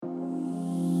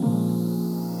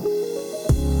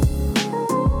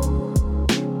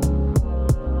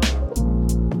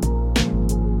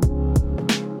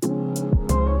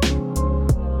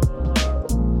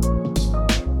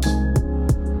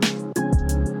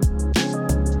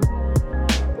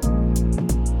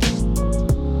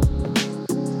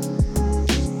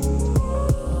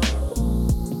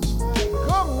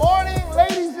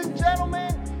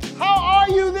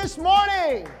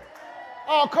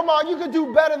on, you could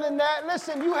do better than that.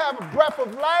 Listen, you have a breath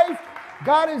of life.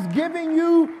 God is giving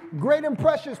you great and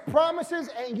precious promises,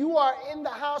 and you are in the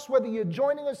house, whether you're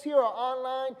joining us here or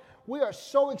online. We are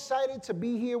so excited to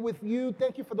be here with you.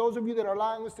 Thank you for those of you that are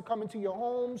allowing us to come into your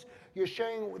homes. You're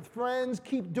sharing it with friends.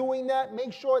 Keep doing that.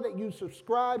 Make sure that you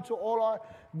subscribe to all our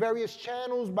various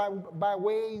channels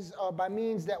by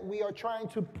means that we are trying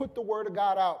to put the Word of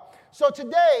God out. So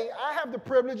today, I have the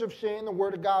privilege of sharing the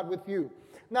Word of God with you.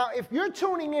 Now, if you're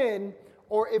tuning in,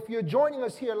 or if you're joining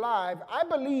us here live, I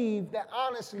believe that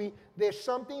honestly, there's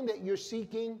something that you're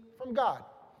seeking from God.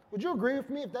 Would you agree with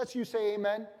me? If that's you, say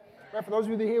amen. Right, for those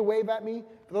of you that here, wave at me.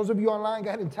 For those of you online, go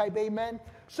ahead and type amen.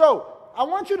 So I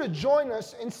want you to join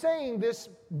us in saying this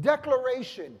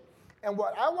declaration. And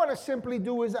what I want to simply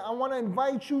do is I want to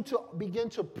invite you to begin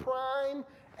to prime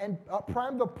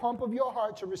the pump of your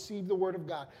heart to receive the Word of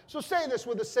God. So say this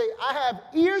with us. Say, I have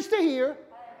ears to hear.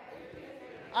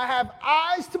 I have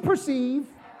eyes to perceive,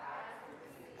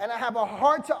 and I have a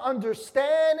heart to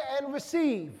understand and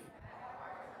receive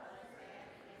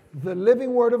the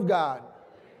living Word of God.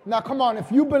 Now, come on,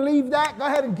 if you believe that, go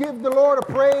ahead and give the Lord a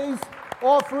praise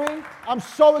offering. I'm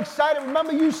so excited.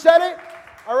 Remember, you said it.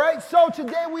 All right, so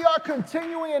today we are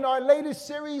continuing in our latest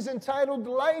series entitled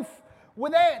Life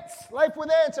with Ants. Life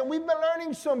with Ants, and we've been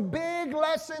learning some big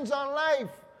lessons on life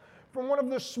from one of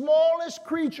the smallest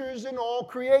creatures in all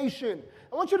creation.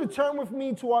 I want you to turn with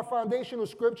me to our foundational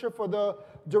scripture for the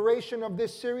duration of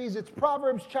this series. It's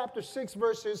Proverbs chapter 6,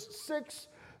 verses 6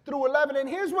 through 11. And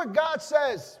here's what God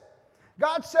says.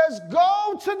 God says,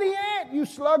 go to the ant, you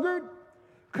sluggard.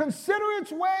 Consider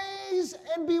its ways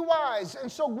and be wise.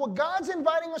 And so what God's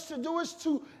inviting us to do is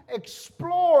to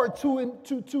explore, to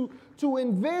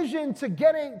envision, to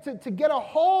get a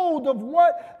hold of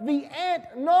what the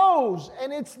ant knows.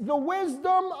 And it's the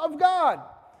wisdom of God.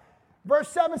 Verse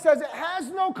 7 says, it has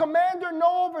no commander,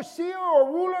 no overseer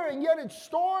or ruler, and yet it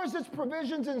stores its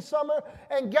provisions in summer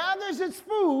and gathers its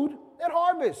food at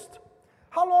harvest.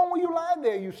 How long will you lie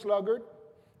there, you sluggard?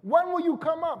 When will you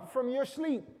come up from your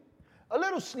sleep? A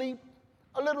little sleep,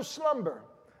 a little slumber,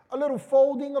 a little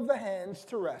folding of the hands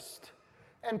to rest.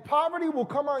 And poverty will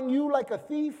come on you like a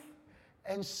thief,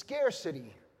 and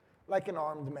scarcity like an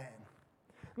armed man.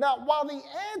 Now, while the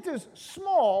ant is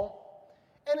small,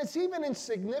 and it's even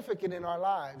insignificant in our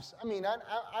lives. I mean,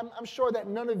 I'm sure that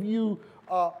none of you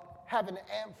have an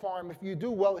ant farm. If you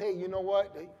do, well, hey, you know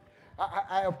what?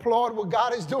 I applaud what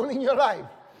God is doing in your life.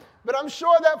 But I'm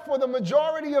sure that for the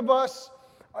majority of us,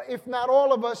 if not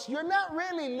all of us, you're not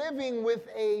really living with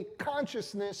a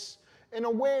consciousness and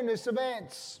awareness of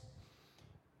ants.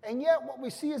 And yet what we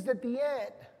see is that the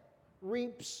ant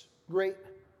reaps great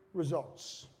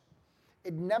results.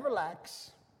 It never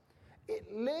lacks.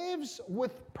 It lives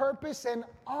with purpose and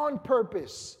on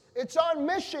purpose. It's on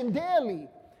mission daily.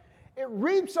 It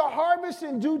reaps a harvest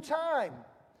in due time.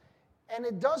 And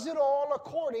it does it all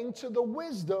according to the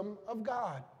wisdom of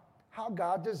God, how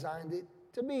God designed it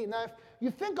to be. Now, if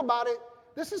you think about it,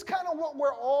 this is kind of what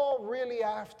we're all really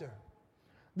after.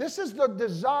 This is the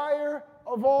desire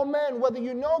of all men, whether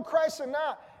you know Christ or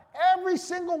not. Every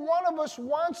single one of us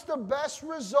wants the best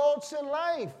results in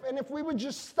life. And if we would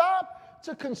just stop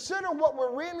to consider what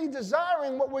we're really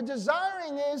desiring, what we're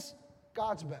desiring is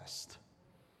God's best.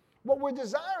 What we're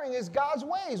desiring is God's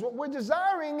ways. What we're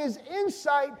desiring is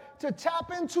insight to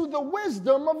tap into the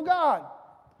wisdom of God.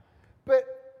 But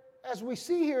as we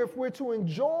see here, if we're to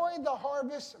enjoy the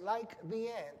harvest like the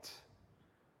ant,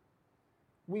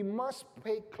 we must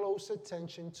pay close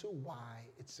attention to why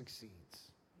it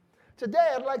succeeds.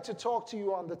 Today, I'd like to talk to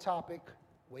you on the topic,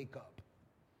 wake up.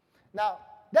 Now,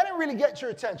 that didn't really get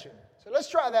your attention, so let's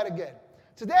try that again.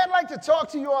 Today, I'd like to talk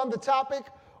to you on the topic,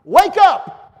 wake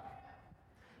up.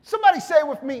 Somebody say it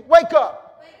with me, wake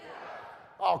up. Wake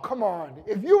up. Oh, come on.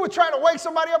 If you were trying to wake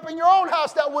somebody up in your own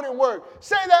house, that wouldn't work.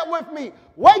 Say that with me,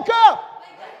 wake up.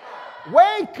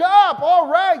 Wake up.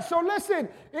 All right. So listen,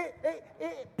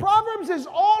 Proverbs is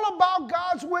all about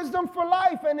God's wisdom for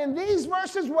life. And in these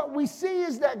verses, what we see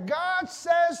is that God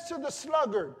says to the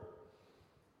sluggard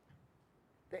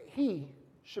that he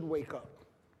should wake up.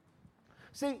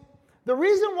 See, the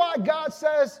reason why God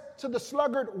says to the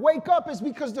sluggard, wake up, is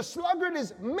because the sluggard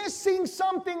is missing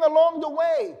something along the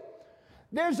way.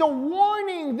 There's a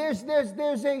warning, there's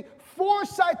a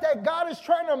foresight that God is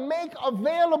trying to make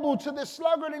available to the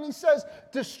sluggard, and he says,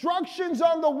 destruction's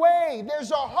on the way.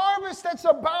 There's a harvest that's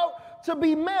about to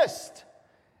be missed.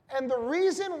 And the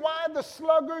reason why the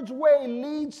sluggard's way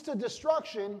leads to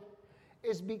destruction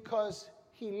is because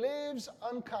he lives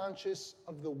unconscious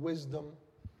of the wisdom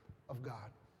of God.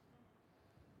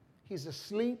 He's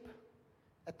asleep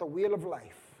at the wheel of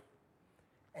life,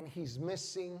 and he's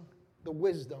missing the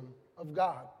wisdom of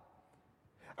God.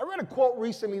 I read a quote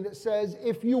recently that says,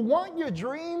 if you want your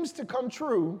dreams to come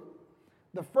true,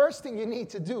 the first thing you need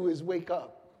to do is wake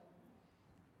up.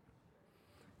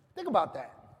 Think about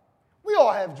that. We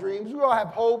all have dreams. We all have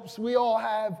hopes. We all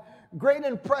have great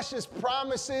and precious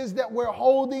promises that we're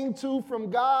holding to from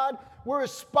God. We're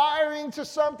aspiring to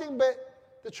something,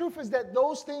 but the truth is that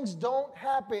those things don't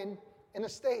happen in a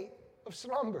state of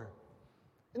slumber.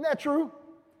 Isn't that true?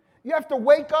 You have to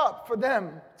wake up for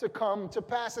them to come to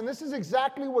pass. And this is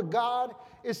exactly what God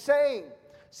is saying.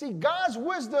 See, God's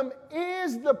wisdom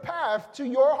is the path to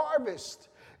your harvest.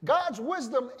 God's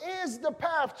wisdom is the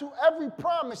path to every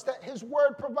promise that his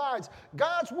word provides.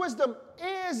 God's wisdom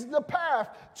is the path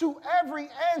to every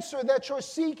answer that you're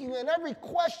seeking and every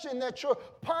question that you're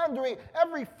pondering,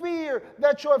 every fear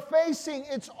that you're facing.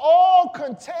 It's all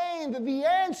contained, the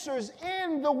answers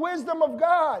in the wisdom of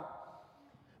God.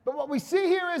 But what we see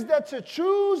here is that to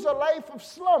choose a life of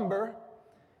slumber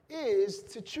is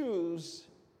to choose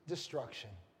destruction.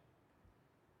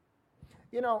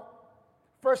 You know,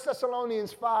 1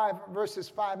 Thessalonians 5, verses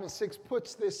 5 and 6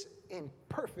 puts this in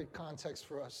perfect context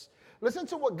for us. Listen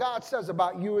to what God says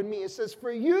about you and me. It says,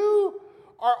 for you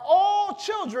are all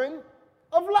children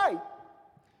of light,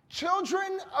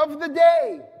 children of the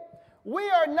day. We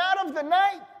are not of the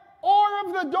night or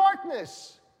of the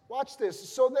darkness. Watch this.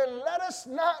 So then let us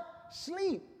not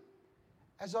sleep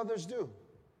as others do,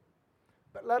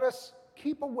 but let us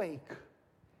keep awake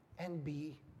and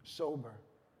be sober.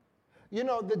 You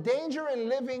know, the danger in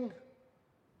living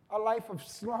a life of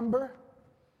slumber,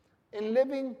 in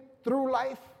living through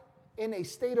life in a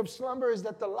state of slumber, is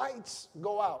that the lights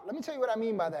go out. Let me tell you what I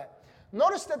mean by that.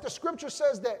 Notice that the scripture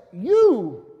says that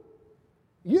you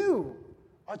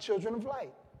are children of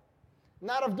light,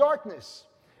 not of darkness.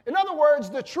 In other words,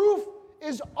 the truth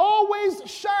is always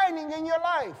shining in your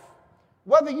life,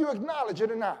 whether you acknowledge it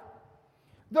or not.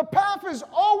 The path is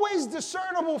always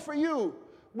discernible for you,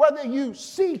 whether you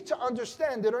seek to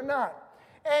understand it or not.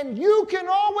 And you can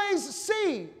always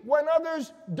see when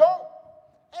others don't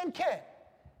and can't,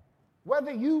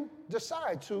 whether you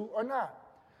decide to or not.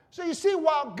 So you see,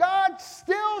 while God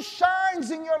still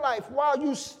shines in your life, while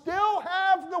you still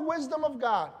have the wisdom of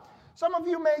God, some of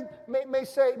you may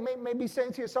be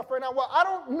saying to yourself right now, well, I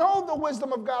don't know the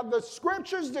wisdom of God. The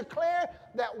scriptures declare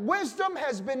that wisdom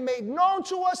has been made known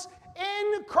to us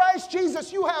in Christ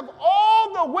Jesus. You have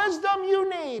all the wisdom you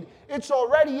need. It's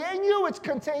already in you. It's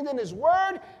contained in his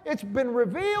word. It's been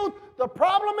revealed. The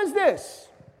problem is this,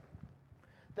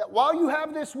 that while you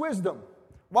have this wisdom,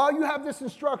 while you have this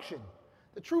instruction,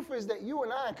 the truth is that you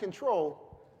and I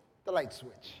control the light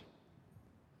switch.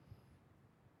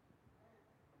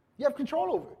 You have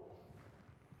control over it.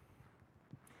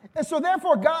 And so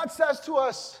therefore God says to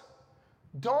us,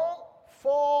 don't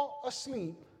fall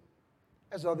asleep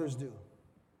as others do.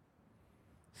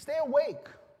 Stay awake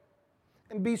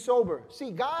and be sober.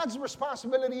 See, God's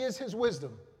responsibility is his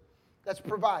wisdom that's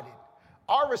provided.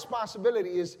 Our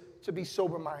responsibility is to be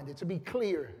sober-minded, to be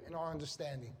clear in our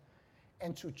understanding,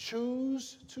 and to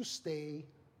choose to stay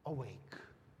awake.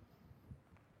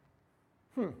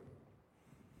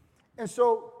 And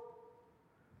so,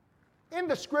 in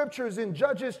the scriptures, in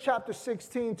Judges chapter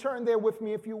 16, turn there with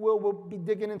me if you will. We'll be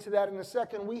digging into that in a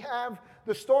second. We have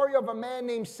the story of a man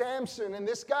named Samson. And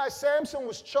this guy, Samson,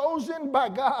 was chosen by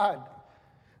God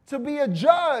to be a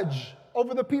judge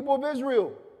over the people of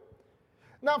Israel.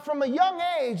 Now, from a young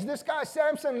age, this guy,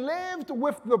 Samson, lived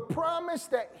with the promise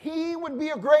that he would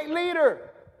be a great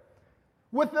leader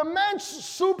with immense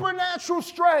supernatural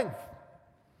strength.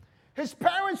 His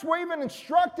parents were even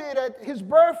instructed at his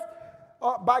birth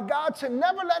by God to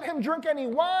never let him drink any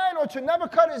wine or to never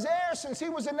cut his hair since he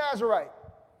was a Nazirite.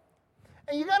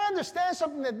 And you got to understand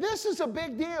something, that this is a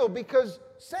big deal because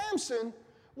Samson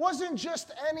wasn't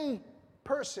just any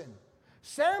person.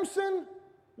 Samson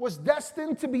was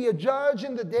destined to be a judge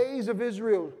in the days of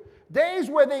Israel, days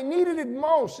where they needed it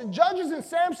most. And judges in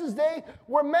Samson's day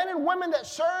were men and women that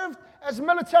served as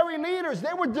military leaders.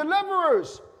 They were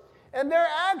deliverers. And their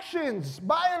actions,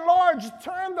 by and large,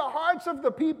 turned the hearts of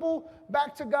the people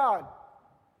back to God.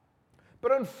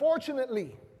 But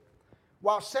unfortunately,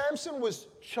 while Samson was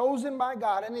chosen by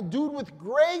God and endued with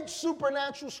great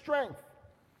supernatural strength,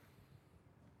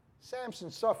 Samson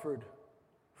suffered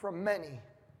from many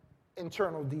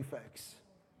internal defects.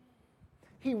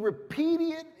 He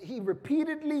repeatedly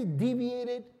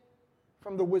deviated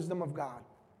from the wisdom of God.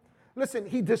 Listen,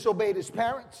 he disobeyed his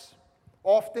parents.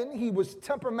 Often, he was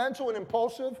temperamental and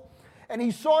impulsive, and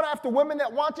he sought after women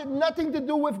that wanted nothing to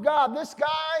do with God. This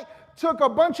guy took a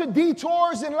bunch of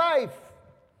detours in life,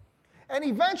 And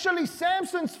eventually,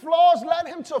 Samson's flaws led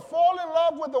him to fall in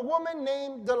love with a woman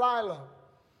named Delilah.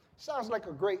 Sounds like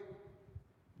a great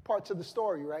part to the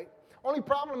story, right? Only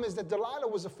problem is that Delilah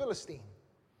was a Philistine.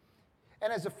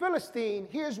 And as a Philistine,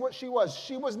 here's what she was.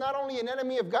 She was not only an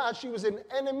enemy of God, she was an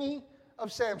enemy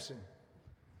of Samson.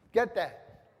 Get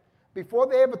that. Before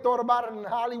they ever thought about it in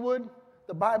Hollywood,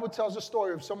 the Bible tells a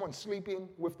story of someone sleeping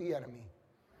with the enemy.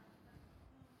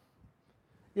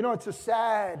 You know, it's a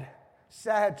sad,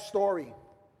 sad story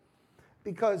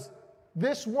because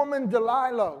this woman,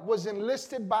 Delilah, was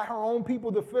enlisted by her own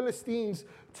people, the Philistines,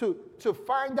 to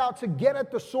find out, to get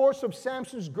at the source of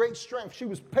Samson's great strength. She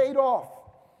was paid off.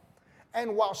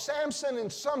 And while Samson, in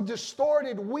some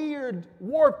distorted, weird,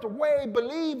 warped way,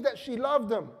 believed that she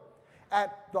loved him,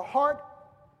 at the heart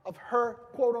of her,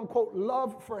 quote-unquote,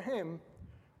 love for him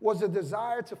was a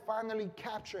desire to finally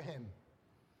capture him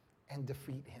and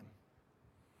defeat him.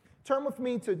 Turn with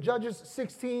me to Judges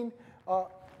 16,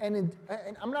 and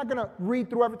I'm not going to read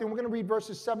through everything. We're going to read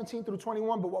verses 17 through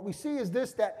 21, but what we see is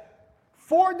this, that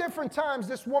 4 different times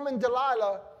this woman,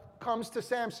 Delilah, comes to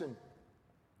Samson.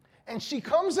 And she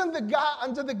comes under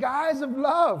the guise of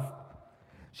love.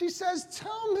 She says,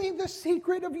 tell me the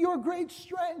secret of your great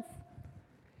strength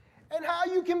and how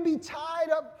you can be tied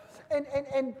up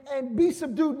and be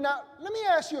subdued. Now, let me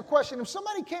ask you a question. If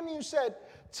somebody came to you and said,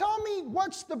 tell me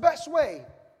what's the best way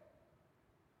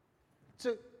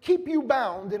to keep you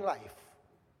bound in life,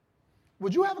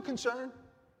 would you have a concern?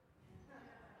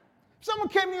 If someone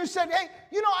came to you and said, hey,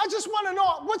 I just want to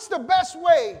know what's the best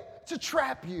way to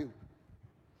trap you.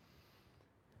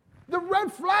 The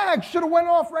red flag should have went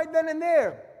off right then and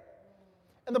there.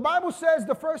 And the Bible says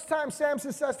the first time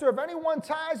Samson says to her, if anyone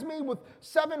ties me with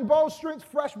 7 bowstrings,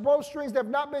 fresh bowstrings that have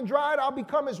not been dried, I'll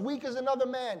become as weak as any other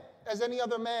man.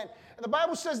 And the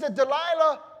Bible says that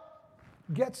Delilah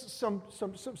gets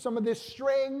some of this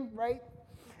string, right?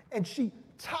 And she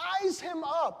ties him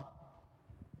up.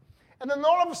 And then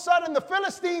all of a sudden the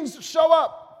Philistines show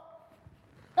up.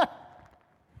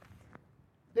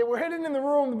 They were hidden in the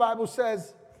room, the Bible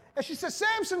says. And she says,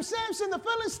 Samson, Samson, the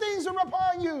Philistines are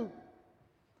upon you.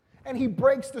 And he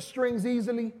breaks the strings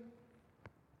easily.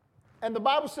 And the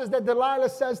Bible says that Delilah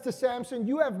says to Samson,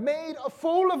 you have made a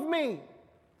fool of me.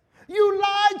 You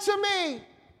lied to me.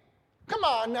 Come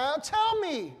on now, tell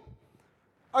me.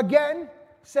 Again,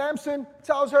 Samson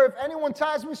tells her, if anyone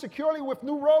ties me securely with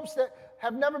new ropes that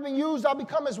have never been used, I'll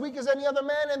become as weak as any other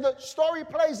man. And the story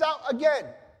plays out again.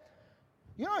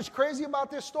 You know what's crazy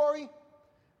about this story?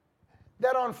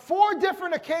 That on 4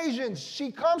 different occasions,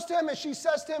 she comes to him and she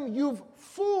says to him, you've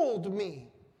fooled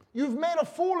me. You've made a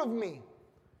fool of me.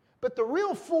 But the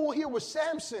real fool here was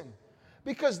Samson,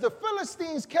 because the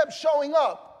Philistines kept showing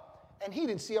up and he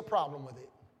didn't see a problem with it.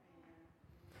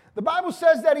 The Bible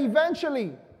says that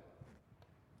eventually,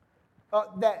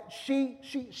 that she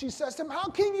says to him, how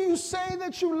can you say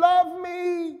that you love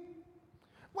me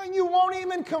when you won't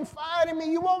even confide in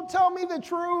me? You won't tell me the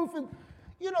truth. And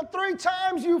 3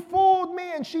 times you fooled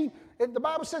me. And the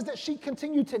Bible says that she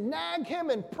continued to nag him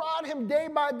and prod him day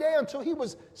by day until he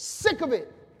was sick of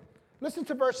it. Listen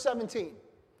to verse 17.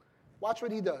 Watch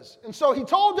what he does. And so he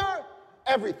told her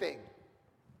everything.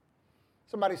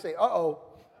 Somebody say, uh-oh.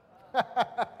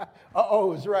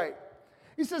 Uh-oh is right.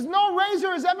 He says, no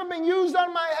razor has ever been used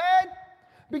on my head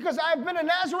because I've been a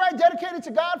Nazirite dedicated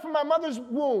to God from my mother's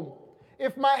womb.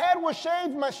 If my head was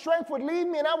shaved, my strength would leave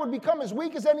me and I would become as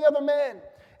weak as any other man.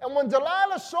 And when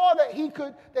Delilah saw that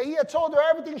he had told her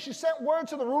everything, she sent word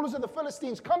to the rulers of the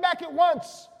Philistines, come back at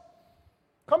once.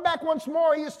 Come back once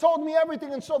more. He has told me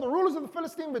everything. And so the rulers of the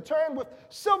Philistines returned with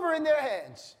silver in their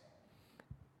hands.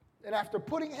 And after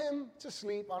putting him to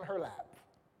sleep on her lap,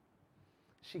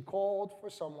 she called for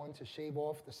someone to shave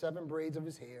off the 7 braids of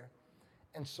his hair,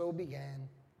 and so began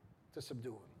to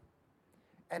subdue him.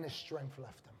 And his strength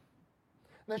left him.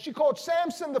 Then she called,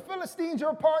 Samson, the Philistines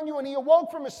are upon you. And he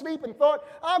awoke from his sleep and thought,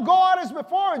 I'll go out as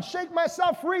before and shake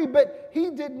myself free. But he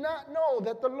did not know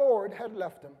that the Lord had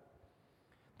left him.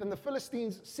 Then the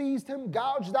Philistines seized him,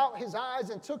 gouged out his eyes,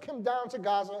 and took him down to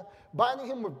Gaza, binding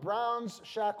him with bronze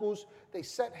shackles. They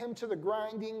set him to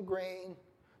grinding grain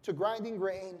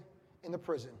in the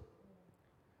prison.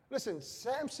 Listen,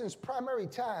 Samson's primary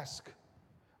task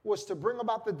was to bring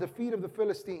about the defeat of the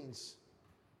Philistines.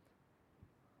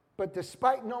 But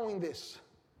despite knowing this,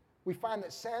 we find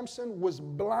that Samson was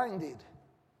blinded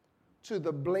to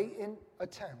the blatant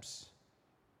attempts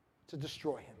to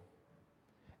destroy him.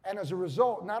 And as a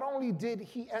result, not only did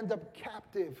he end up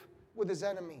captive with his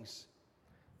enemies,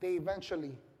 they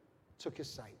eventually took his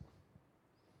sight.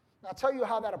 Now, I'll tell you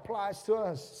how that applies to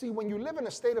us. See, when you live in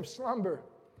a state of slumber,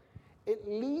 it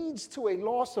leads to a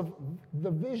loss of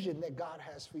the vision that God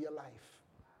has for your life.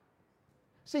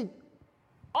 See,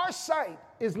 our sight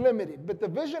is limited, but the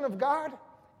vision of God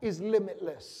is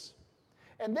limitless.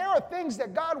 And there are things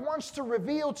that God wants to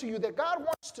reveal to you, that God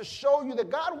wants to show you, that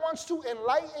God wants to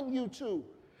enlighten you to.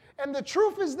 And the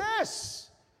truth is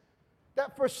this,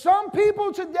 that for some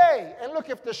people today, and look,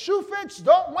 if the shoe fits,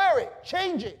 don't wear it,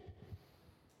 change it.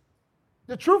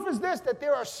 The truth is this, that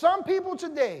there are some people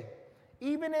today,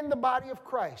 even in the body of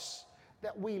Christ,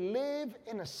 that we live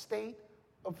in a state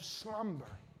of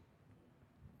slumber.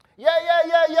 Yeah,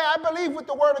 I believe what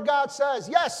the Word of God says.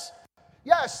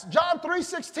 Yes, John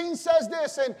 3:16 says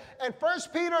this, and 1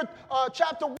 Peter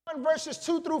chapter 1, verses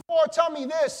 2 through 4 tell me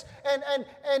this,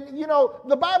 and you know,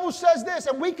 the Bible says this,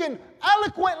 and we can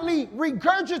eloquently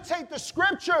regurgitate the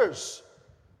scriptures,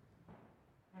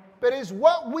 but is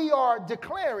what we are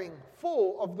declaring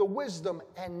full of the wisdom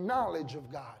and knowledge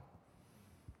of God?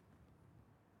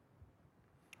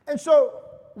 And so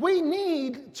we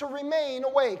need to remain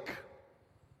awake.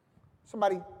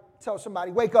 Somebody tell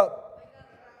somebody, wake up.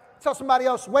 Tell somebody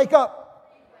else, wake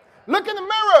up. Look in the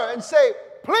mirror and say,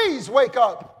 please wake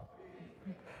up.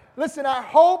 Listen, I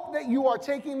hope that you are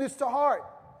taking this to heart,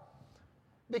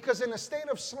 because in a state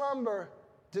of slumber,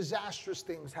 disastrous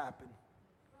things happen.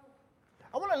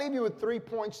 I want to leave you with 3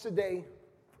 points today.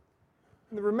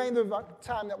 In the remainder of the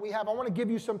time that we have, I want to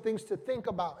give you some things to think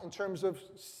about in terms of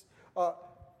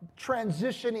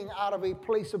transitioning out of a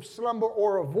place of slumber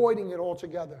or avoiding it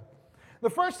altogether. The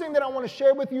first thing that I want to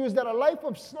share with you is that a life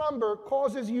of slumber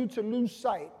causes you to lose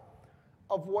sight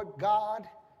of what God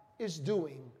is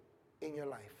doing in your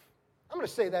life. I'm going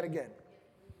to say that again.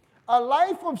 A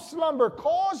life of slumber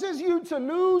causes you to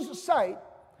lose sight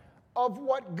of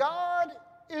what God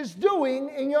is doing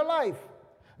in your life.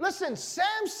 Listen,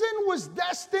 Samson was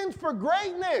destined for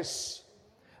greatness.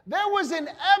 There was an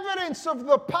evidence of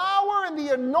the power and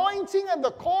the anointing and the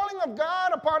calling of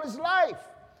God upon his life.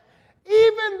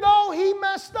 Even though he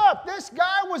messed up, this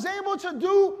guy was able to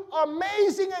do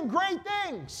amazing and great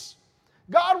things.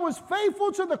 God was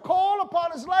faithful to the call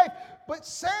upon his life. But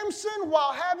Samson,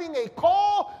 while having a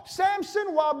call,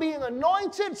 Samson, while being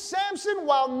anointed, Samson,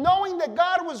 while knowing that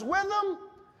God was with him,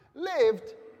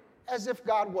 lived as if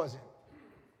God wasn't.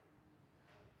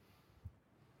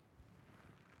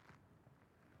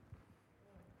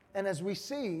 And as we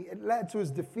see, it led to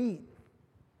his defeat.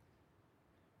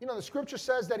 You know, the scripture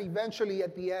says that eventually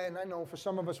at the end, I know for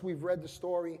some of us we've read the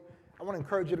story. I want to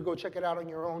encourage you to go check it out on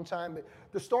your own time. But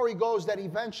the story goes that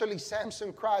eventually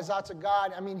Samson cries out to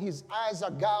God. I mean, his eyes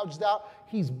are gouged out.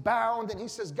 He's bound. And he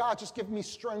says, God, just give me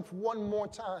strength one more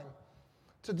time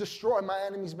to destroy my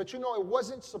enemies. But you know, it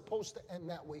wasn't supposed to end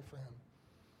that way for him.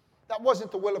 That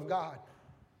wasn't the will of God.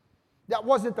 That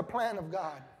wasn't the plan of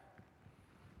God.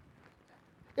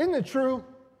 Isn't it true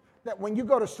that when you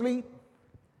go to sleep,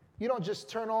 you don't just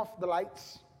turn off the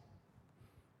lights?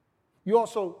 You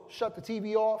also shut the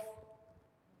TV off.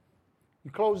 You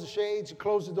close the shades, you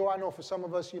close the door. I know for some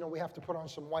of us, you know, we have to put on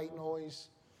some white noise.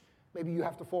 Maybe you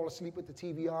have to fall asleep with the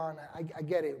TV on. I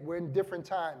get it. We're in different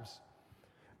times.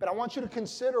 But I want you to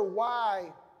consider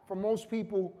why, for most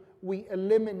people, we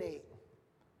eliminate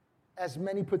as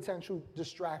many potential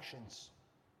distractions.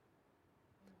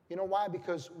 You know why?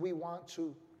 Because we want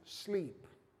to sleep.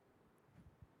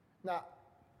 Now,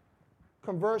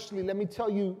 conversely, let me tell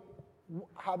you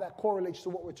how that correlates to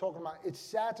what we're talking about. It's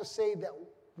sad to say that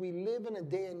we live in a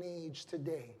day and age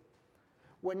today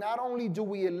where not only do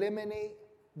we eliminate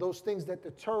those things that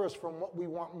deter us from what we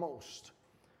want most,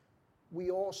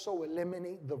 we also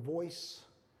eliminate the voice,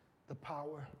 the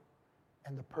power,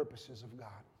 and the purposes of God.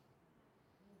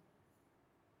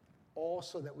 All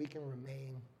so that we can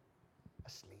remain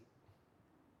asleep.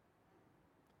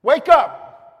 Wake up.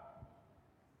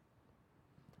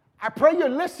 I pray you're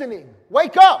listening.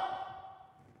 Wake up.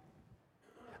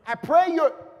 I pray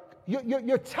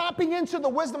you're tapping into the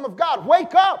wisdom of God.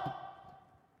 Wake up.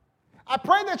 I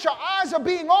pray that your eyes are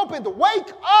being opened.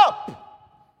 Wake up.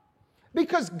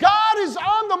 Because God is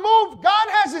on the move. God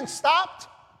hasn't stopped.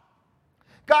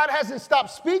 God hasn't stopped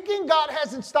speaking. God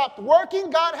hasn't stopped working.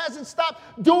 God hasn't stopped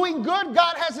doing good.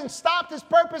 God hasn't stopped his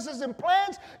purposes and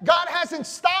plans. God hasn't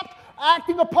stopped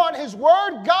acting upon his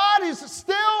word. God is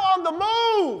still on the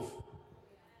move.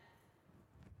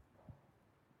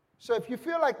 So if you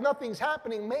feel like nothing's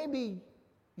happening, maybe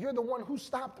you're the one who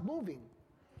stopped moving.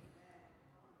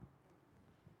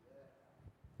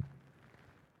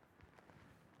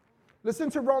 Listen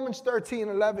to Romans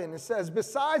 13:11. It says,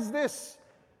 besides this,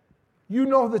 you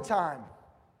know the time.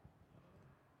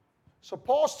 So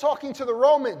Paul's talking to the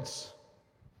Romans,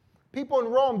 people in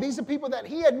Rome. These are people that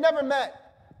he had never met.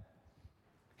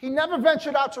 He never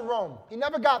ventured out to Rome. He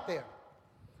never got there.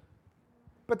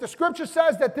 But the scripture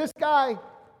says that this guy,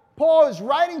 Paul, is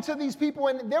writing to these people,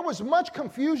 and there was much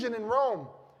confusion in Rome.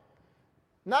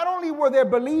 Not only were there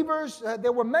believers,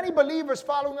 there were many believers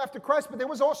following after Christ, but there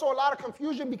was also a lot of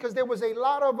confusion because there was a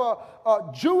lot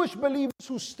of Jewish believers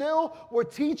who still were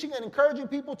teaching and encouraging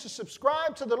people to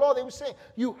subscribe to the law. They were saying,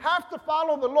 you have to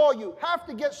follow the law, you have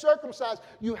to get circumcised,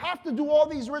 you have to do all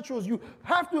these rituals, you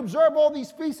have to observe all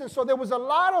these feasts. And so there was a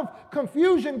lot of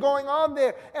confusion going on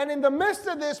there. And in the midst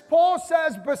of this, Paul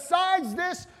says, besides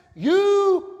this,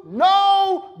 you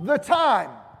know the time,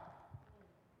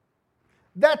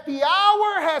 that the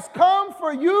hour has come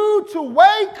for you to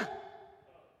wake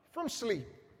from sleep.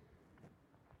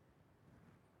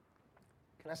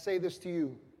 Can I say this to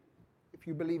you? If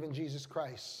you believe in Jesus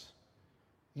Christ,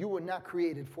 you were not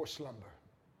created for slumber.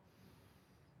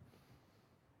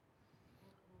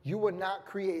 You were not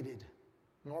created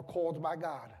nor called by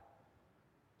God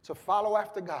to follow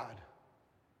after God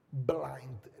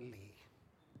blindly.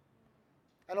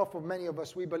 I know for many of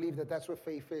us, we believe that that's what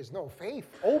faith is. No, faith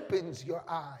opens your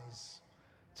eyes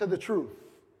to the truth.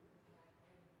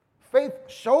 Faith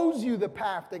shows you the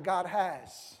path that God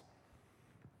has.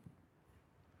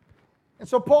 And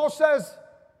so Paul says,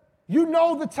 you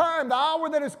know the time, the hour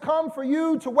that has come for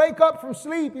you to wake up from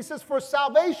sleep. He says, for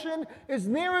salvation is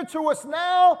nearer to us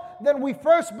now than we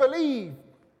first believed.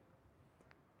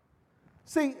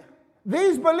 See,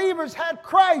 these believers had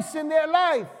Christ in their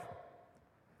life,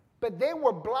 but they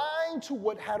were blind to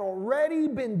what had already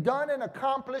been done and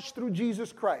accomplished through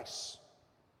Jesus Christ.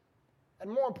 And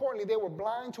more importantly, they were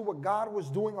blind to what God was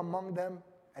doing among them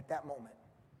at that moment.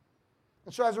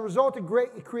 And so as a result,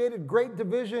 it created great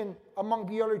division among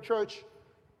the early church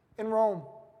in Rome,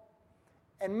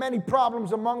 and many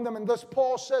problems among them. And thus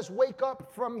Paul says, wake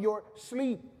up from your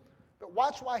sleep. But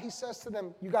watch why he says to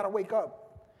them, you got to wake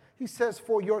up. He says,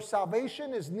 for your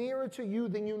salvation is nearer to you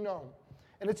than you know.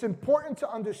 And it's important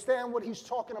to understand what he's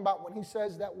talking about when he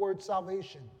says that word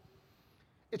salvation.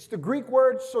 It's the Greek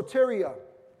word soteria.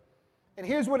 And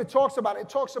here's what it talks about. It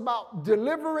talks about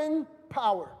delivering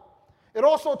power. It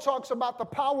also talks about the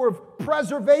power of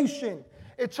preservation.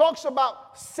 It talks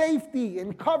about safety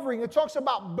and covering. It talks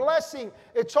about blessing.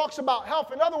 It talks about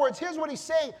health. In other words, here's what he's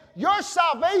saying. Your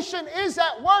salvation is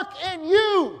at work in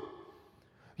you.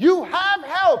 You have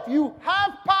health, you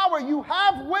have power, you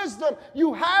have wisdom,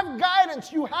 you have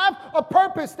guidance, you have a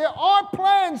purpose. There are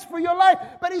plans for your life.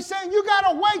 But he's saying you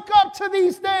got to wake up to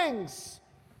these things.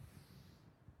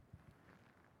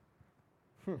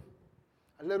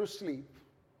 A little sleep,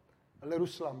 a little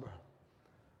slumber,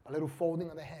 a little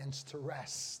folding of the hands to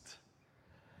rest.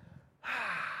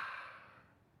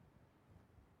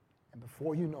 And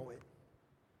before you know it,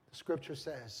 the scripture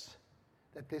says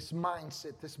that this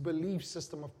mindset, this belief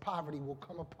system of poverty will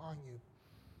come upon you.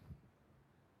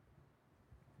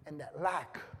 And that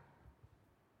lack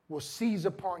will seize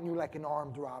upon you like an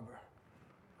armed robber.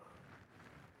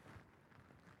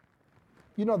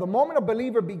 You know, the moment a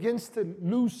believer begins to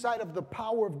lose sight of the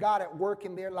power of God at work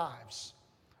in their lives,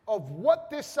 of what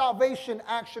this salvation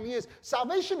actually is.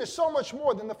 Salvation is so much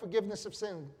more than the forgiveness of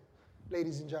sin,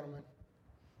 ladies and gentlemen.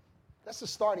 That's the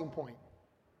starting point.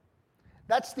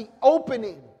 That's the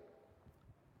opening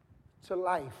to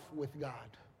life with God.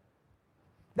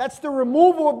 That's the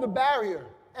removal of the barrier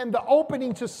and the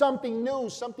opening to something new,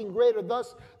 something greater.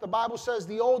 Thus, the Bible says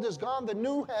the old is gone, the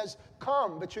new has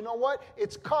come. But you know what?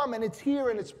 It's come and it's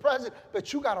here and it's present,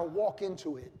 but you got to walk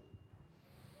into it.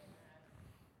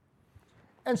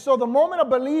 And so the moment a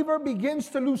believer begins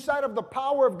to lose sight of the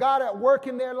power of God at work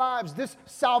in their lives, this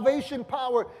salvation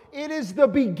power, it is the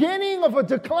beginning of a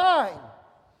decline.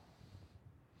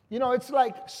 You know, it's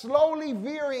like slowly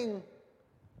veering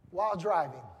while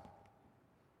driving.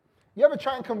 You ever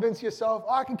try and convince yourself,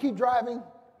 oh, I can keep driving.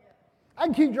 I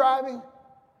can keep driving.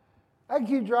 I can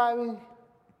keep driving.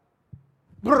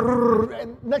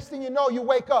 And next thing you know, you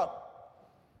wake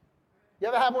up. You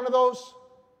ever have one of those?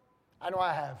 I know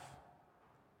I have.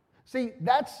 See,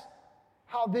 that's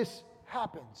how this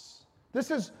happens.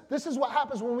 This is what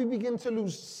happens when we begin to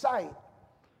lose sight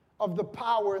of the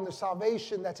power and the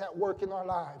salvation that's at work in our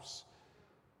lives.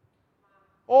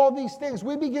 All these things,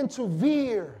 we begin to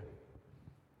veer,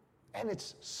 and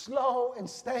it's slow and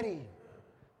steady.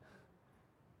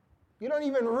 You don't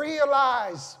even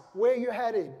realize where you're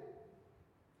headed.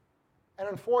 And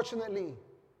unfortunately,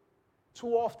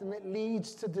 too often it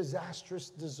leads to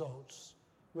disastrous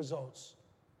results.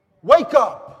 Wake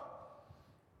up.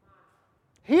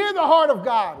 Hear the heart of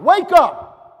God. Wake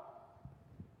up.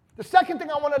 The second thing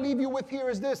I want to leave you with here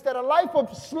is this, that a life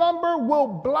of slumber will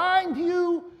blind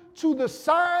you to the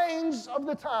signs of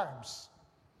the times.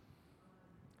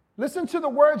 Listen to the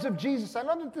words of Jesus. I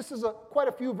know that this is quite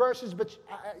a few verses, but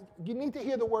you need to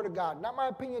hear the word of God. Not my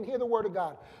opinion, hear the word of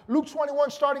God. Luke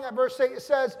 21, starting at verse 8, it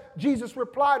says, Jesus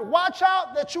replied, "Watch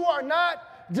out that you are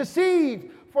not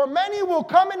deceived, for many will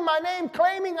come in my name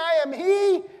claiming I am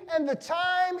he, and the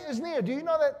time is near." Do you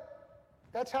know that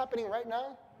that's happening right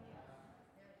now?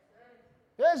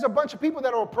 There's a bunch of people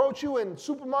that will approach you in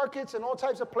supermarkets and all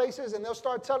types of places, and they'll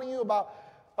start telling you about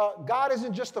God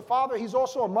isn't just a father, he's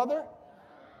also a mother.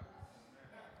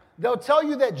 They'll tell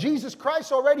you that Jesus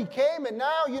Christ already came, and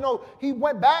now, he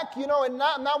went back, and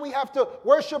now we have to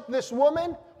worship this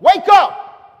woman. Wake up!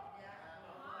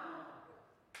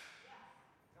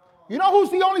 You know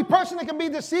who's the only person that can be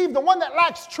deceived? The one that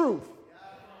lacks truth.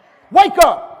 Wake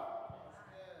up!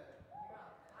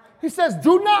 He says,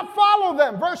 do not follow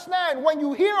them. Verse 9, when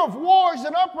you hear of wars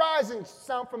and uprisings,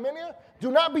 sound familiar?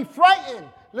 Do not be frightened.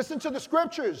 Listen to the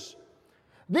scriptures.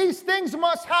 These things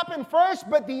must happen first,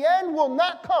 but the end will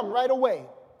not come right away.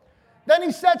 Then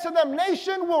he said to them,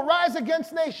 nation will rise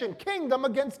against nation, kingdom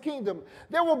against kingdom.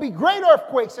 There will be great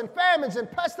earthquakes and famines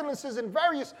and pestilences in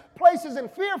various places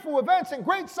and fearful events and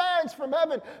great signs from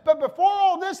heaven. But before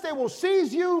all this, they will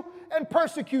seize you and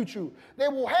persecute you. They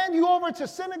will hand you over to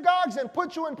synagogues and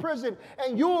put you in prison,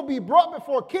 and you will be brought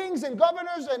before kings and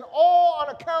governors, and all on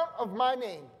account of my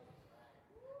name.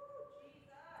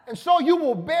 And so you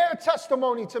will bear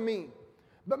testimony to me.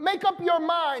 But make up your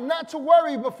mind not to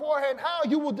worry beforehand how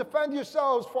you will defend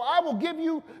yourselves, for I will give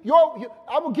you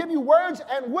words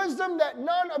and wisdom that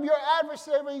none of your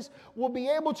adversaries will be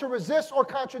able to resist or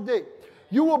contradict.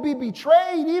 You will be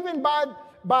betrayed even by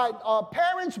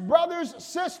parents, brothers,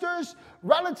 sisters,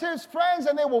 relatives, friends,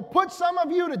 and they will put some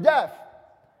of you to death.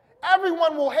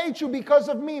 Everyone will hate you because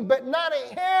of me, but not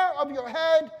a hair of your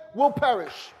head will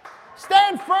perish.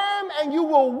 Stand firm and you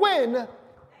will win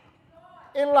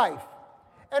in life.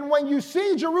 And when you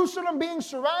see Jerusalem being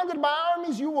surrounded by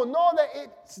armies, you will know that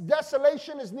its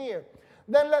desolation is near.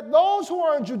 Then let those who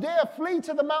are in Judea flee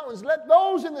to the mountains. Let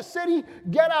those in the city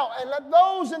get out, and let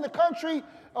those in the country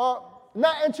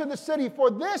not enter the city.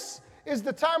 For this is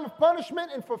the time of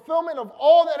punishment and fulfillment of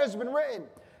all that has been written.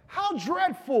 How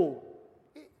dreadful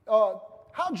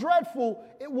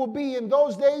it will be in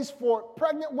those days for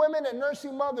pregnant women and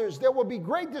nursing mothers. There will be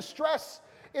great distress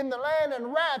in the land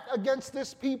and wrath against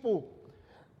this people.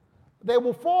 They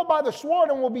will fall by the sword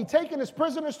and will be taken as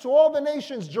prisoners to all the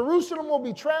nations. Jerusalem will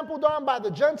be trampled on by the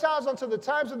Gentiles until the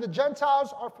times of the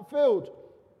Gentiles are fulfilled.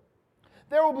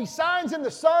 There will be signs in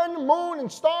the sun, moon,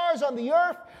 and stars on the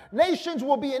earth. Nations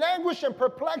will be in anguish and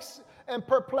perplexity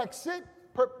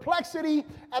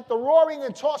at the roaring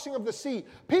and tossing of the sea.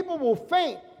 People will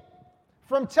faint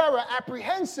from terror,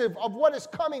 apprehensive of what is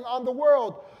coming on the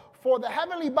world, for the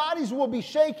heavenly bodies will be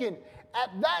shaken.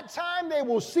 At that time they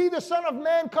will see the Son of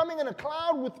Man coming in a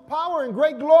cloud with power and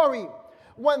great glory.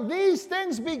 When these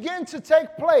things begin to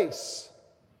take place,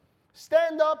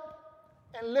 stand up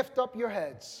and lift up your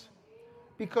heads,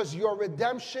 because your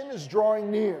redemption is drawing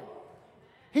near.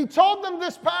 He told them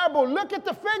this parable: look at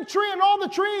the fig tree and all the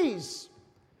trees.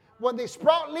 When they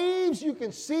sprout leaves, you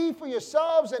can see for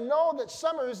yourselves and know that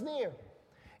summer is near.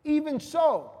 Even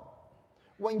so,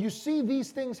 when you see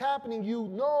these things happening, you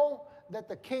know that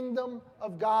the kingdom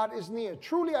of God is near.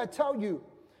 Truly, I tell you,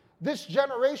 this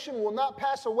generation will not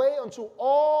pass away until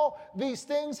all these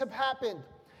things have happened.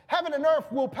 Heaven and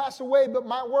earth will pass away, but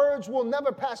my words will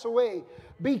never pass away.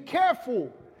 Be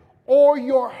careful, or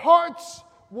your hearts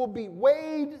will be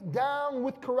weighed down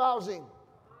with carousing,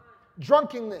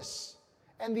 drunkenness,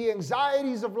 and the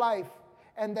anxieties of life,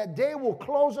 and that day will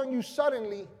close on you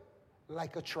suddenly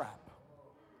like a trap.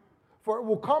 For it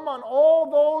will come on all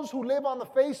those who live on the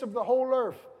face of the whole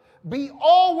earth. Be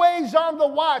always on the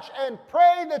watch and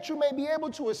pray that you may be able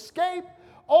to escape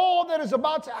all that is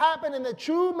about to happen, and that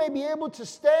you may be able to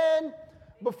stand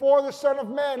before the Son of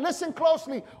Man. Listen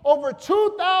closely. Over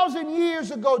 2,000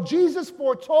 years ago, Jesus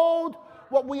foretold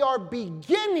what we are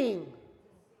beginning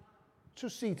to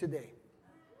see today.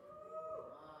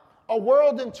 A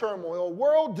world in turmoil, a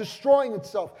world destroying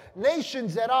itself,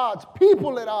 nations at odds,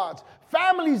 people at odds,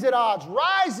 families at odds,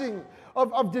 rising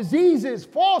of diseases,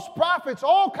 false prophets,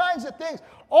 all kinds of things.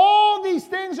 All these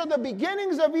things are the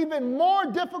beginnings of even more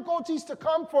difficulties to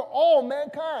come for all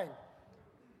mankind.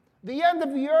 The end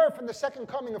of the earth and the second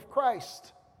coming of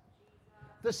Christ.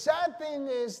 The sad thing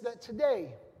is that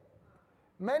today,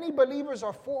 many believers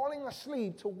are falling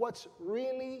asleep to what's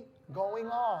really going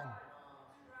on.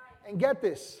 And get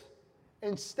this.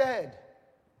 Instead,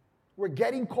 we're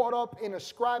getting caught up in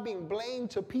ascribing blame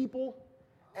to people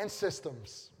and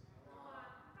systems.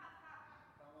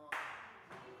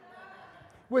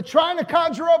 We're trying to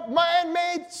conjure up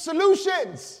man-made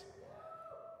solutions.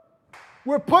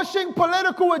 We're pushing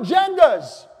political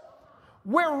agendas.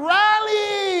 We're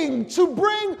rallying to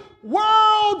bring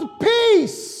world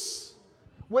peace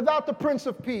without the Prince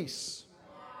of Peace.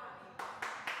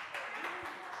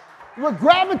 We're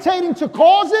gravitating to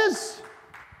causes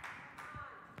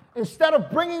instead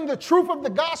of bringing the truth of the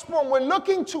gospel, and we're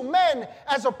looking to men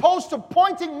as opposed to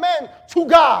pointing men to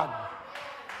God.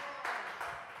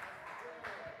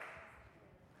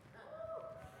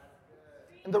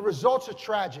 And the results are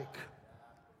tragic.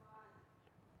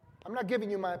 I'm not giving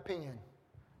you my opinion.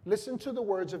 Listen to the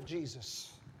words of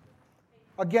Jesus.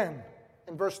 Again,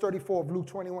 in verse 34 of Luke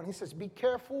 21, he says, be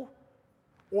careful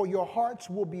or your hearts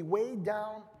will be weighed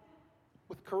down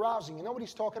with carousing. You know what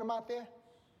he's talking about there?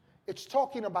 It's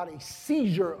talking about a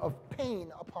seizure of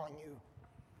pain upon you.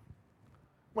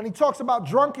 When he talks about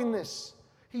drunkenness,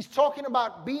 he's talking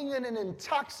about being in an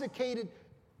intoxicated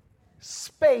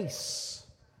space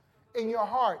in your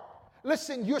heart.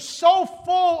 Listen, you're so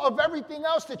full of everything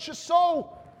else that you're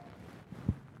so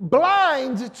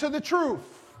blind to the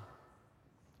truth.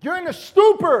 You're in a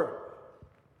stupor.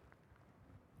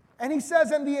 And he says,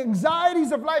 and the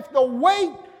anxieties of life, the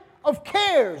weight of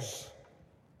cares.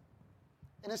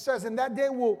 And it says, and that day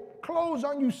will close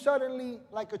on you suddenly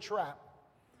like a trap.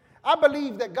 I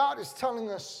believe that God is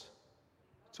telling us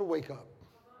to wake up.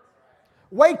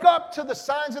 Wake up to the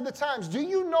signs of the times. Do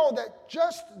you know that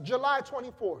just July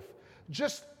 24th,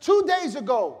 just 2 days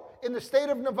ago in the state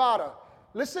of Nevada,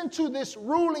 listen to this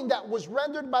ruling that was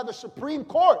rendered by the Supreme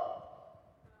Court.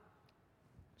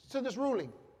 To this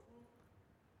ruling.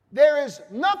 There is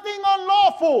nothing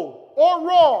unlawful or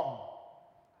wrong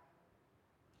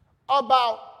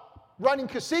about running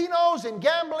casinos and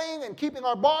gambling and keeping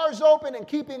our bars open and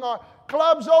keeping our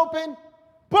clubs open,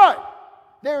 but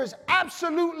there is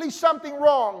absolutely something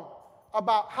wrong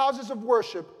about houses of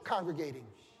worship congregating.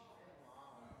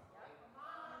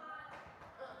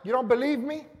 You don't believe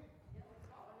me?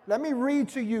 Let me read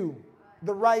to you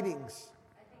the writings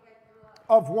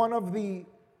of one of the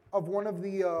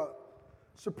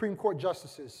Supreme Court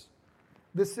justices.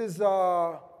 This is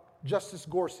Justice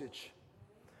Gorsuch.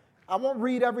 I won't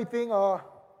read everything. I'll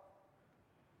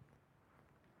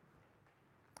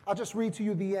just read to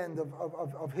you the end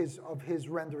of his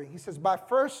rendering. He says, by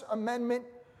First Amendment,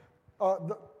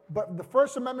 but the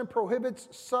First Amendment prohibits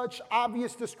such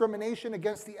obvious discrimination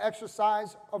against the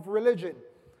exercise of religion.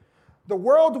 The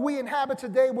world we inhabit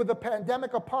today with the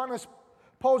pandemic upon us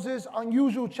poses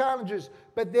unusual challenges,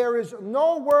 but there is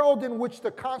no world in which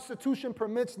the Constitution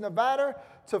permits Nevada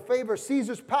to favor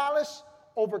Caesar's Palace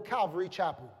over Calvary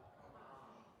Chapel.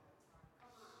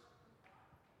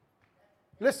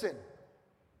 Listen,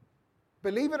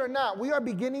 believe it or not, we are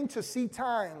beginning to see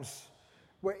times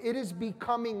where it is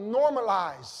becoming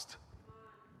normalized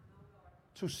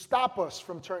to stop us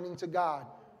from turning to God.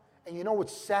 And you know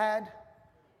what's sad?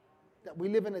 That we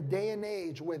live in a day and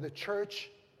age where the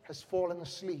church has fallen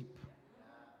asleep.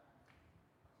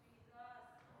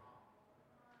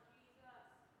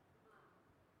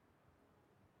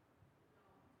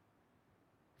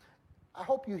 I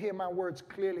hope you hear my words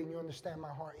clearly and you understand my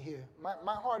heart here.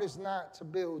 My heart is not to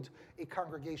build a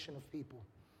congregation of people.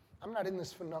 I'm not in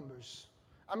this for numbers.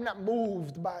 I'm not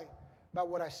moved by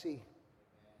what I see.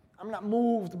 I'm not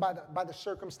moved by the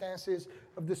circumstances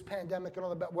of this pandemic and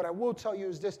all that. But what I will tell you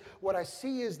is this. What I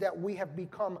see is that we have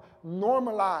become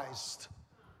normalized.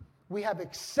 We have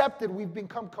accepted. We've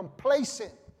become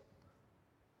complacent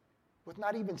with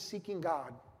not even seeking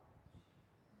God.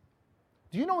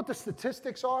 Do you know what the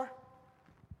statistics are?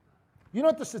 You know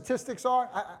what the statistics are?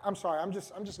 I'm sorry. I'm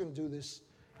just going to do this.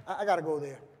 I got to go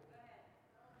there.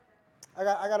 I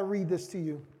got to read this to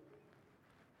you.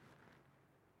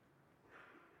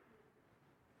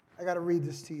 I got to read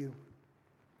this to you.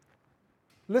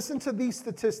 Listen to these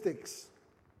statistics.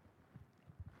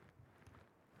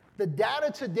 The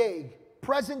data today,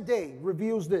 present day,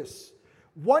 reveals this.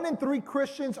 1 in 3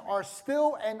 Christians are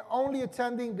still and only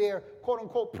attending their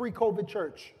quote-unquote pre-COVID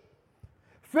church.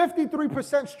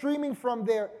 53% streaming from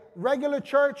their regular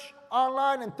church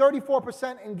online, and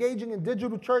 34% engaging in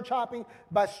digital church hopping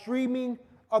by streaming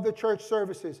other church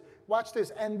services. Watch this.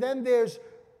 And then there's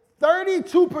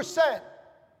 32%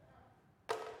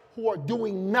 who are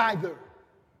doing neither.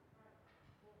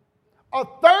 A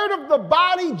third of the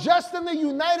body just in the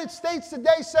United States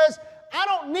today says, I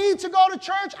don't need to go to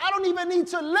church. I don't even need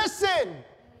to listen.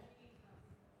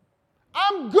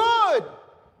 I'm good.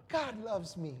 God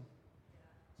loves me.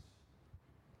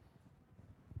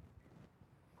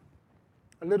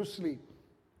 A little sleep,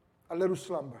 a little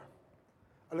slumber,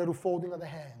 a little folding of the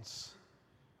hands,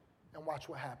 and watch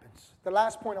what happens. The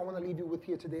last point I want to leave you with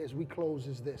here today as we close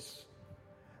is this,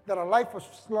 that a life of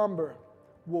slumber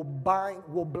will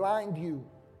blind you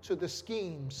to the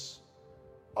schemes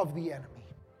of the enemy.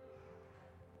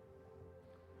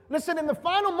 Listen, in the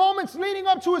final moments leading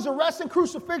up to his arrest and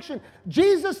crucifixion,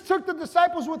 Jesus took the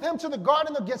disciples with him to the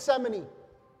Garden of Gethsemane.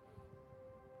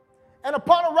 And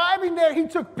upon arriving there, he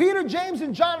took Peter, James,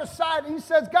 and John aside, and he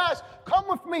says, guys, come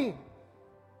with me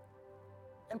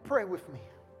and pray with me.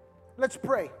 Let's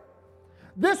pray.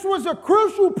 This was a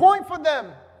crucial point for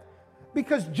them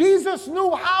because Jesus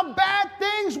knew how bad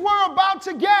things were about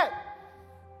to get.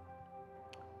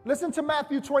 Listen to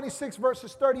Matthew 26,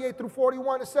 verses 38 through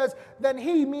 41. It says, then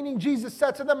he, meaning Jesus,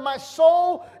 said to them, my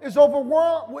soul is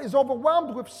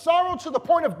overwhelmed with sorrow to the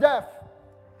point of death.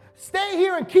 Stay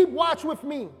here and keep watch with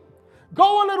me.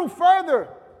 Going a little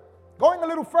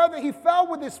further, he fell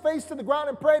with his face to the ground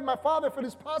and prayed, my Father, if it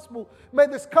is possible, may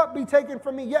this cup be taken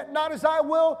from me, yet not as I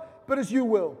will, but as you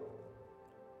will.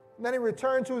 And then he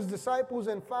returned to his disciples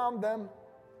and found them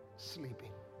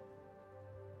sleeping.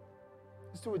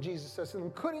 Listen to what Jesus says to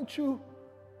them. Couldn't you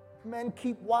men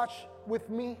keep watch with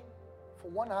me for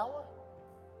 1 hour?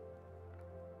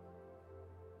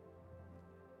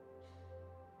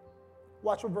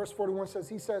 Watch what verse 41 says.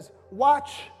 He says,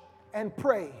 watch and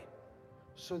pray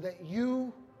so that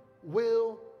you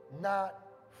will not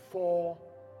fall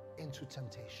into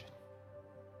temptation.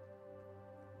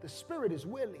 The spirit is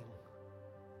willing,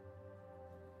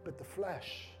 but the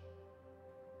flesh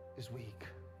is weak.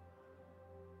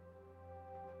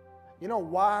 You know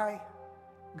why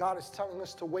God is telling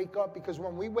us to wake up? Because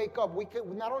when we wake up,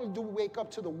 not only do we wake up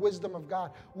to the wisdom of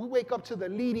God, we wake up to the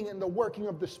leading and the working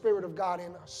of the Spirit of God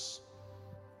in us.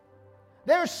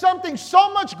 There's something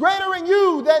so much greater in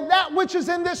you than that which is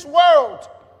in this world.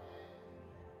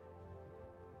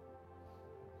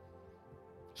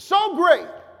 So great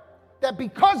that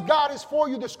because God is for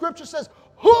you, the scripture says,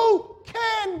 who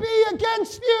can be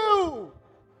against you?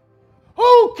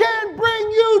 Who can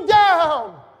bring you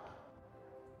down?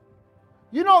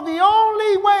 You know, the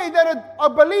only way that a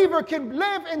believer can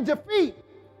live in defeat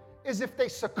is if they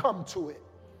succumb to it.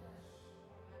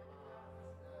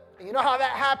 And you know how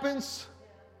that happens?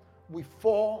 We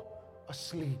fall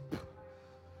asleep.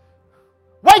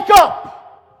 Wake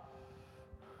up!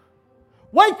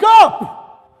 Wake up!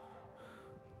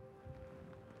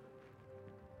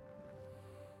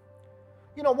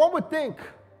 You know, one would think,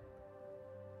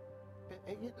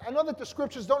 I know that the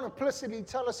scriptures don't implicitly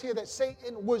tell us here that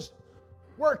Satan was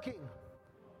working,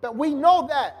 but we know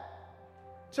that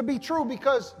to be true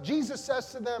because Jesus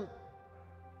says to them,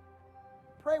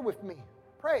 pray with me.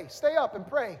 Pray, stay up and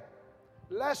pray,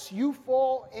 lest you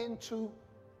fall into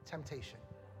temptation.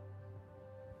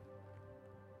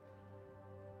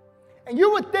 And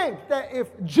you would think that if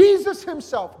Jesus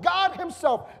himself, God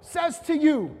himself, says to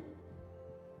you,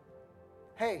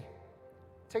 hey,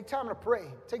 take time to pray,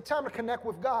 take time to connect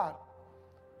with God,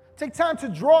 take time to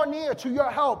draw near to your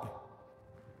help,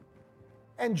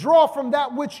 and draw from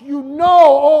that which you know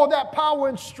all that power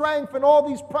and strength and all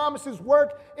these promises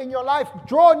work in your life.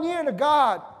 Draw near to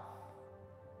God.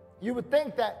 You would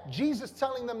think that Jesus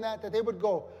telling them that they would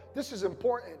go, this is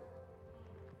important.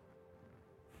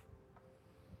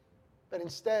 But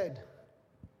instead,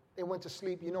 they went to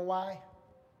sleep. You know why?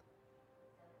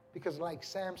 Because like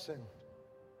Samson,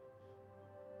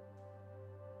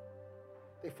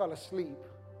 they fell asleep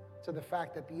to the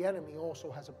fact that the enemy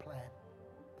also has a plan.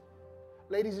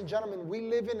 Ladies and gentlemen, we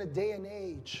live in a day and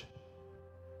age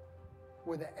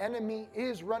where the enemy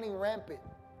is running rampant.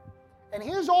 And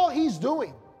here's all he's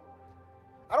doing.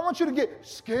 I don't want you to get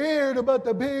scared about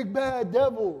the big bad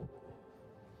devil.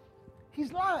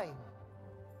 He's lying.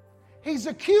 He's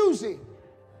accusing.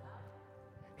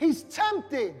 He's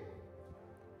tempting.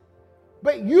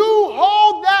 But you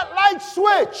hold that light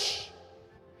switch.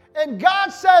 And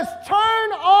God says,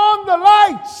 turn on the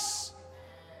lights.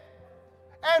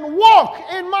 And walk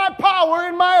in my power,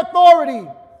 in my authority.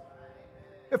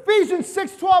 Ephesians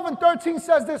 6, 12, and 13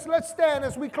 says this. Let's stand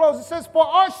as we close. It says, for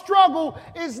our struggle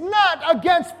is not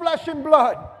against flesh and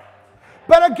blood,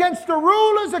 but against the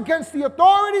rulers, against the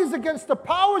authorities, against the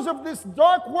powers of this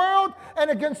dark world, and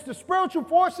against the spiritual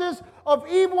forces of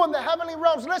evil in the heavenly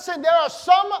realms. Listen, there are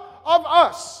some of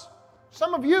us,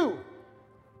 some of you,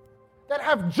 that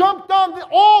have jumped on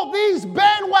all these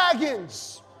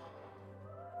bandwagons.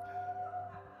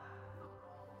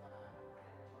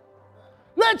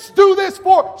 Let's do this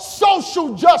for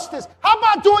social justice. How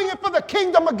about doing it for the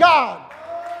kingdom of God?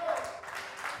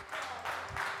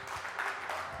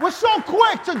 We're so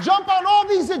quick to jump on all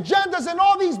these agendas and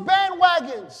all these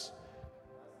bandwagons.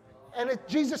 And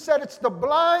Jesus said it's the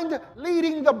blind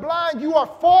leading the blind. You are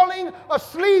falling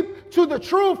asleep to the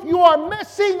truth. You are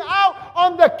missing out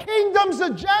on the kingdom's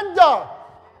agenda.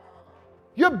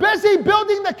 You're busy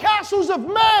building the castles of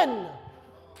men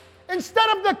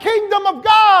instead of the kingdom of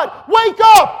God. Wake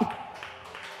up!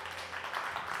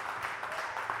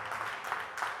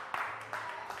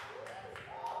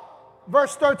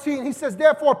 Verse 13, he says,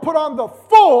 therefore put on the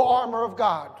full armor of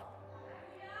God,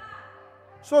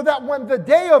 so that when the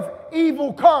day of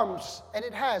evil comes, and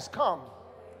it has come,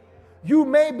 you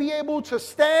may be able to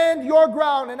stand your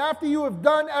ground, and after you have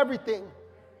done everything,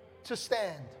 to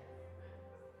stand.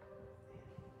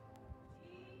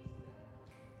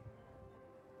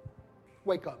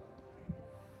 Wake up.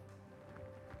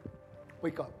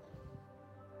 Wake up.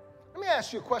 Let me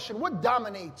ask you a question. What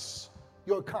dominates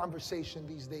your conversation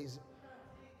these days?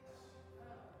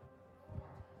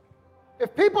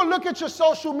 If people look at your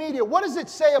social media, what does it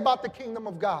say about the kingdom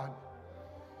of God?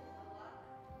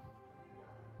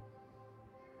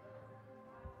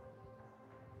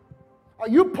 Are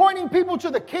you pointing people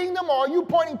to the kingdom, or are you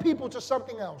pointing people to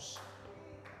something else?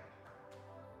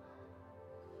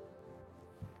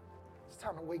 It's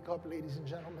time to wake up, ladies and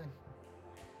gentlemen.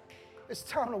 It's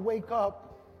time to wake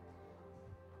up.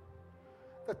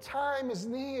 The time is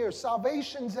near.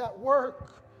 Salvation's at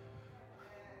work.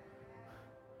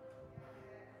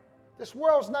 This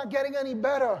world's not getting any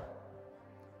better.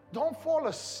 Don't fall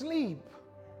asleep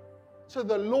to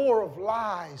the lure of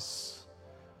lies.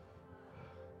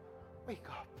 Wake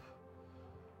up.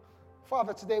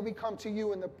 Father, today we come to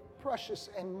you in the precious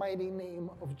and mighty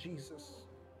name of Jesus.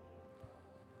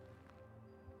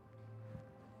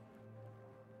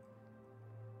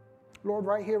 Lord,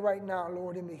 right here, right now,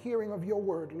 Lord, in the hearing of your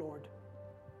word, Lord,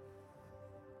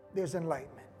 there's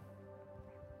enlightenment.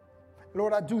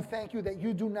 Lord, I do thank you that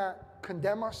you do not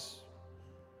condemn us,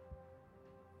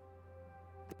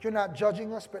 that you're not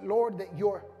judging us, but Lord, that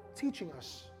you're teaching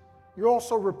us. You're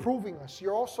also reproving us.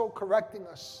 You're also correcting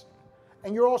us.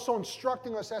 And you're also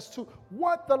instructing us as to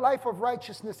what the life of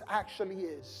righteousness actually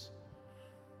is.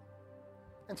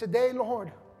 And today,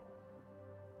 Lord,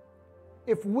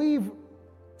 if we've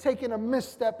taken a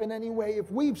misstep in any way, if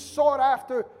we've sought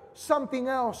after something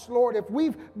else, Lord, if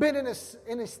we've been in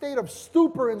a state of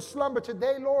stupor and slumber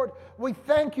today, Lord, we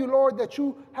thank you, Lord, that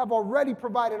you have already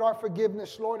provided our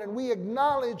forgiveness, Lord, and we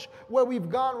acknowledge where we've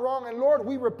gone wrong, and Lord,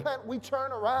 we repent, we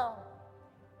turn around.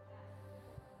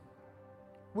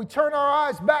 We turn our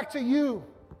eyes back to you.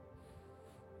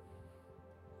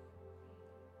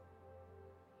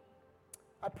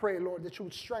 I pray, Lord, that you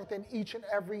would strengthen each and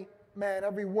every man,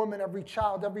 every woman, every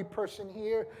child, every person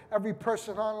here, every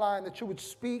person online, that you would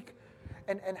speak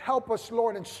and help us,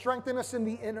 Lord, and strengthen us in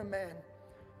the inner man.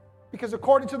 Because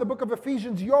according to the book of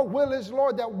Ephesians, your will is,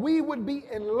 Lord, that we would be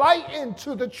enlightened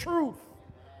to the truth.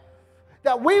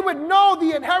 That we would know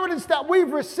the inheritance that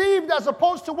we've received as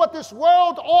opposed to what this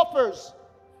world offers.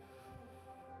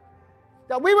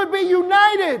 That we would be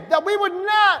united, that we would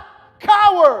not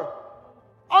cower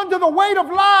under the weight of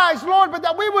lies, Lord, but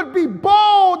that we would be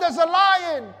bold as a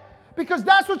lion, because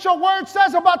that's what your word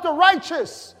says about the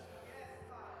righteous.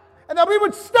 And that we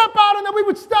would step out, and that we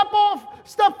would step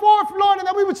forth, Lord, and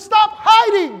that we would stop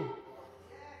hiding.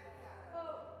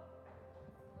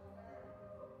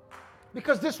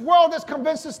 Because this world has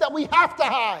convinced us that we have to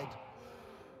hide.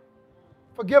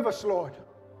 Forgive us, Lord,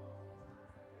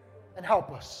 and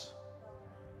help us.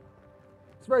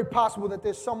 It's very possible that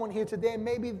there's someone here today, and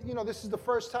maybe, this is the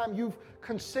first time you've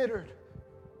considered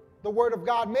the Word of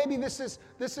God. Maybe this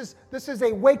is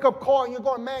a wake-up call, and you're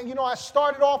going, man, I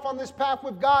started off on this path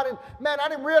with God, and man, I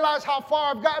didn't realize how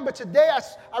far I've gotten, but today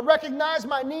I recognize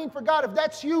my need for God. If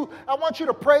that's you, I want you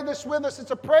to pray this with us. It's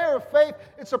a prayer of faith.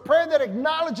 It's a prayer that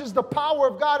acknowledges the power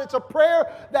of God. It's a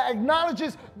prayer that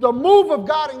acknowledges the move of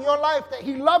God in your life, that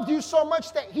He loved you so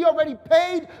much that He already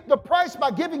paid the price by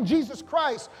giving Jesus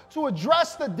Christ to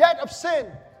address the debt of sin.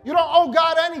 You don't owe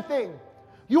God anything.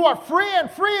 You are free, and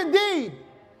free indeed.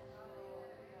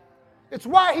 It's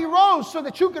why He rose, so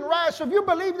that you can rise. So if you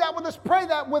believe that with us, pray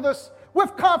that with us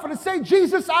with confidence. Say,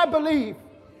 Jesus, I believe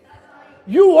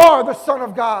you are the Son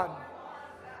of God.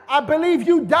 I believe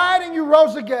you died and you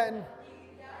rose again.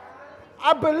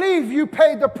 I believe you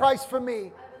paid the price for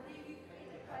me.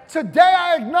 Today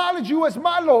I acknowledge you as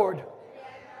my Lord,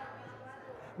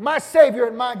 my Savior,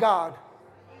 and my God.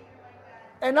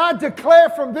 And I declare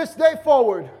from this day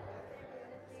forward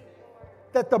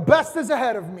that the best is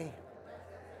ahead of me,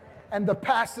 and the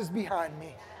past is behind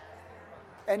me,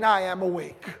 and I am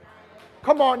awake.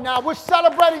 Come on now, we're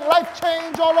celebrating life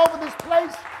change all over this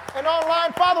place and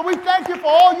online. Father, we thank you for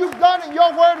all you've done in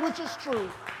your word, which is true.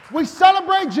 We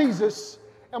celebrate Jesus,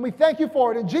 and we thank you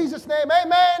for it. In Jesus' name,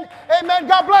 amen, amen.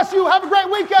 God bless you. Have a great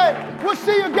weekend. We'll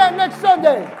see you again next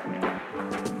Sunday.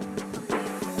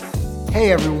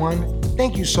 Hey everyone.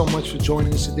 Thank you so much for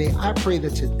joining us today. I pray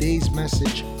that today's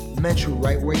message met you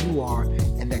right where you are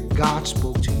and that God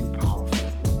spoke to you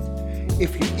powerfully.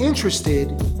 If you're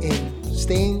interested in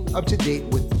staying up to date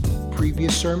with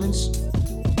previous sermons,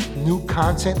 new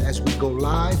content as we go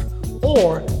live,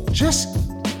 or just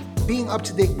being up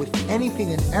to date with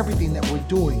anything and everything that we're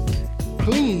doing,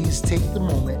 please take the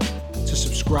moment to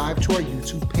subscribe to our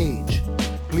YouTube page.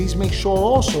 Please make sure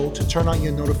also to turn on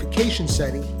your notification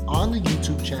setting on the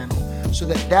YouTube channel so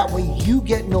that way you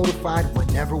get notified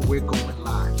whenever we're going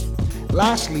live.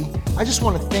 Lastly, I just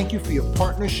want to thank you for your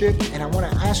partnership, and I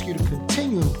want to ask you to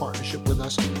continue in partnership with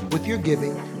us with your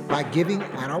giving by giving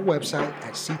at our website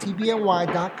at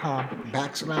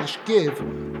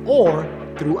ctbny.com/give or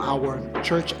through our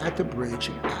Church at the Bridge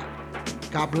app.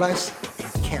 God bless,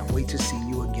 and can't wait to see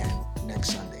you again.